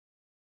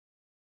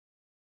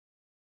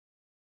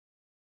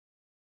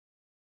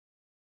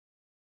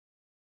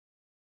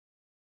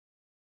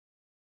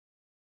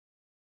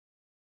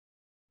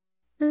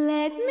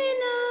Let me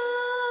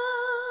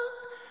know,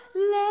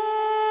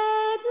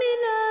 let me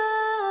know.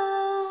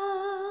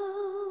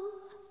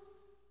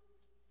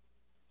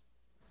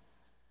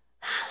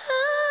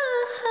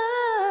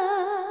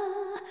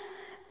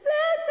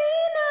 Let me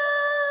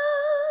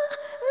know,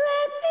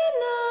 let me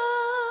know,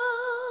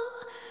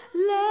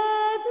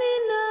 let me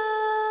know.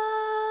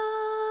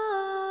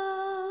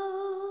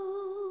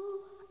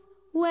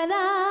 When I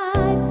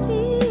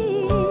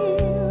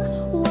feel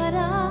what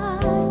I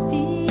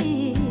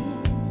feel,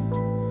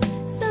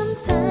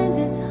 sometimes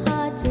it's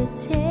hard to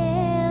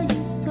tell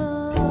you so.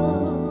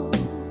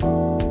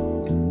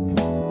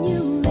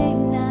 You may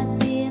not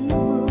be in the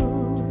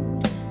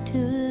mood to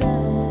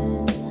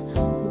learn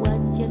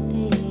what you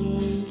think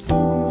you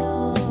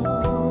know.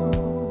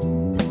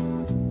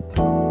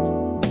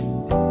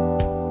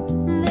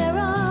 There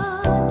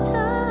are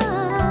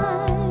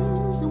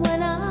times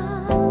when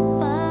I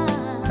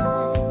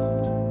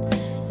find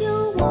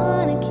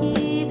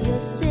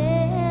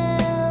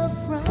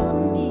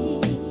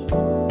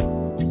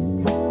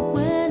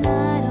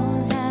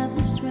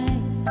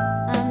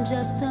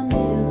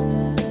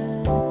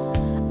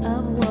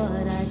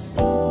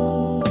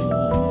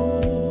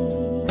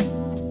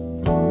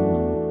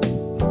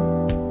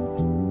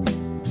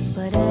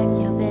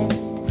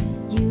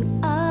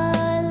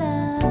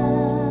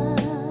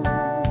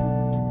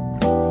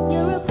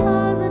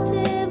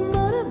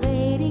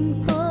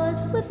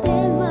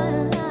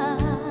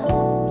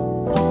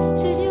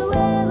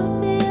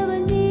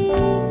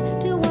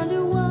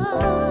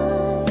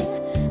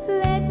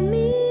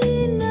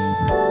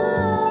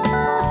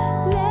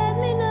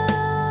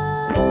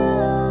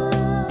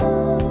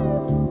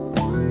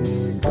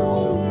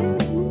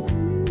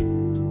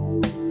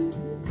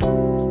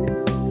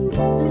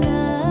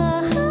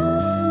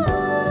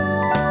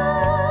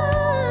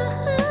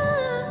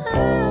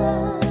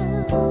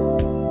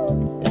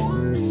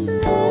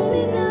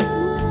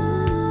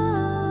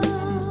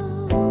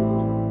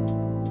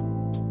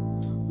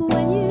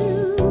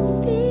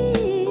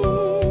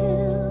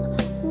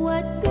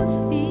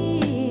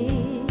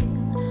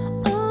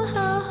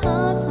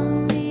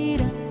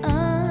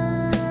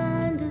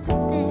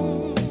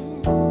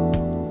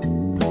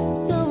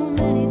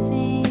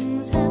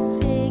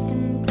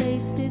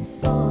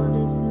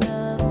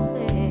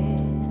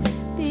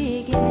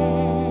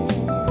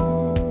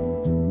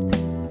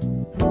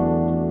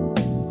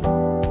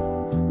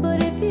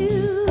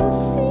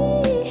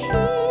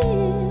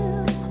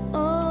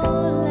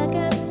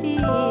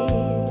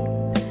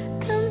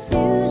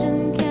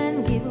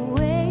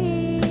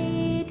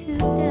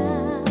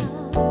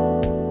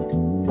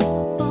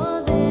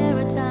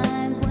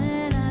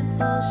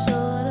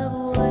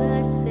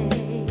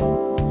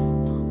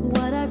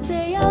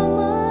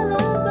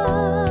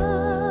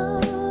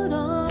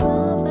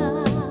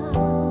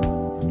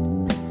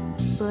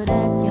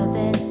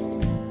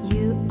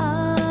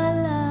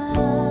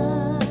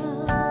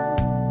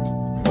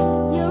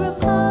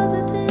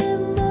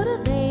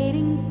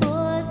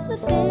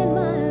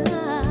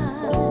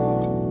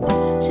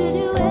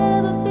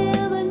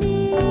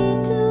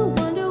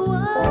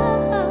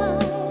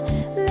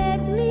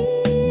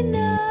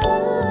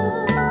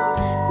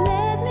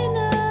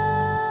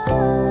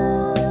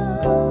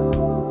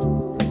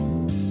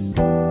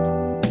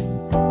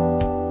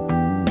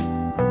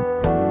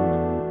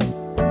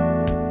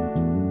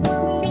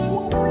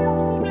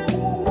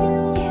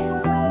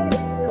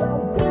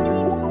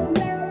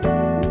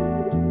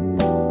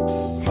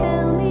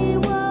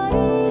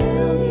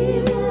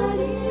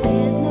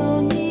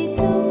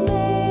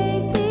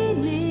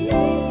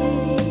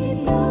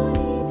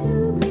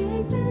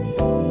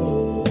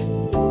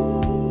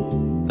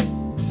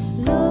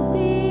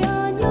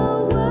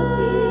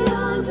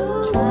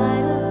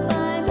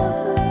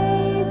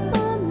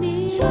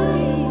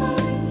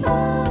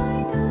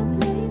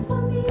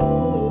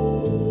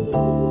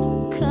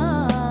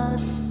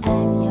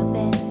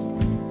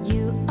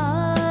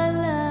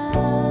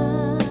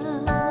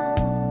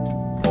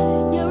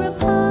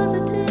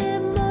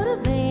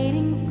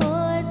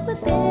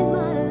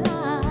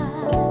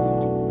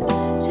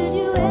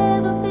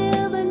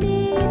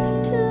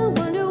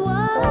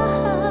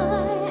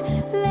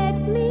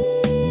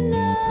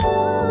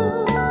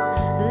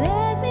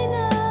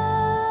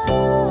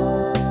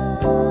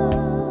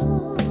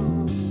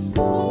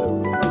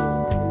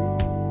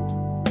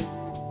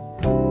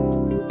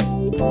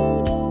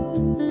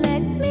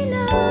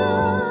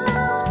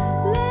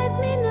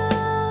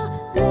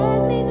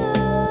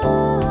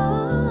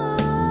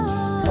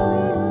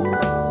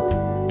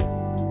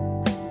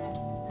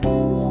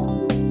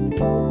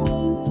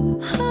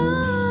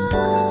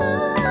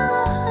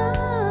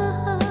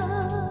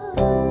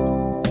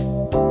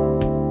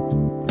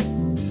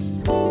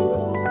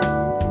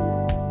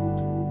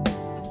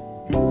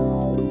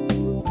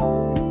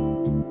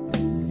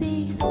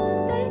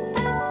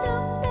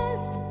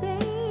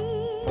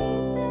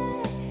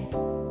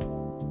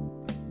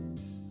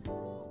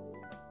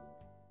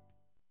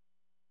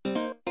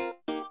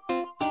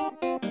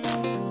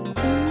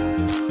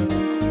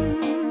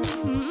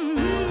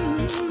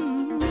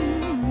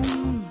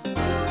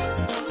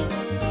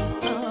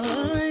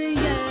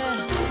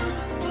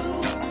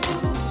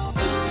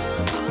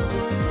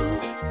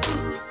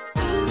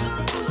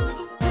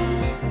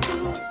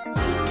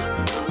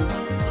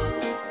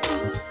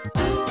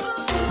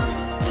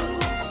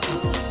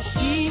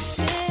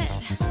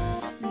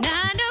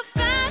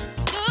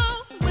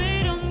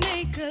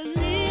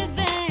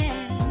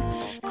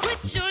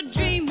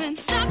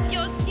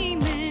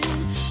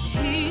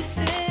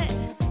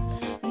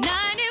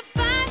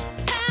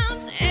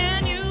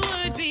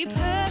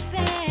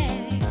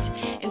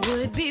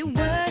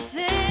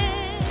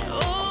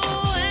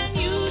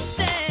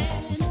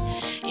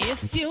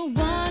If you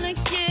wanna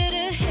get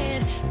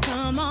ahead,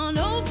 come on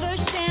over,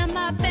 share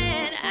my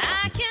bed.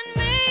 I can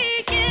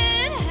make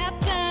it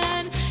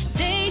happen.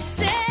 They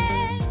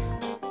said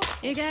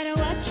you gotta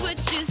watch what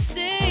you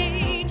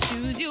say,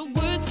 choose your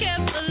words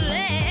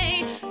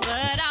carefully.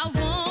 But I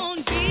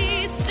won't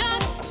be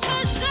stopped,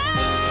 'cause I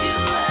do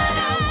what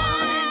I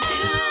wanna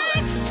do,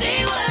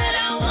 say what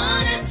I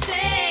wanna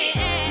say,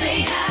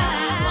 play how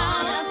I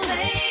wanna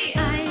play.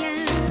 I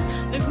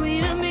am the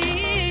queen of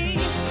me.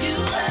 Do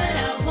what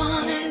I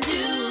wanna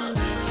do,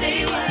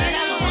 say what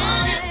I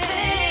wanna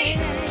say,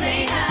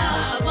 play how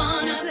I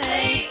wanna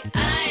play.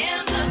 I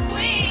am the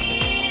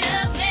queen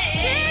of me.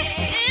 Sticks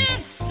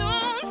and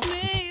stones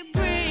may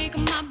break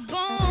my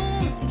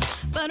bones,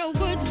 but our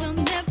words will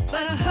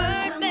never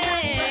hurt me.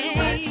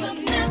 Words will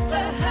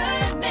never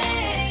hurt me.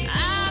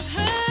 I've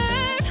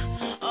heard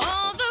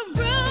all the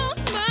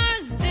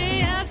rumors they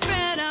have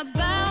spread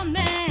about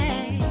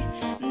me,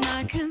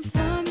 not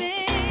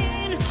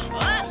confirming.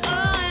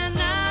 And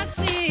I've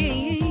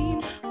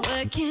seen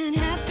what can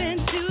happen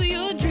to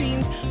your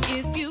dreams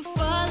if you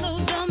follow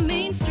the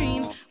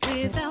mainstream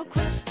without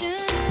question.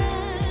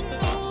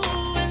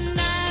 Oh, and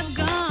I've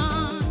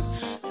gone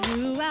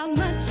throughout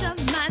much of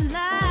my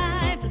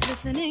life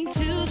listening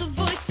to the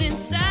voice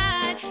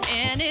inside,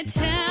 and it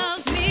tells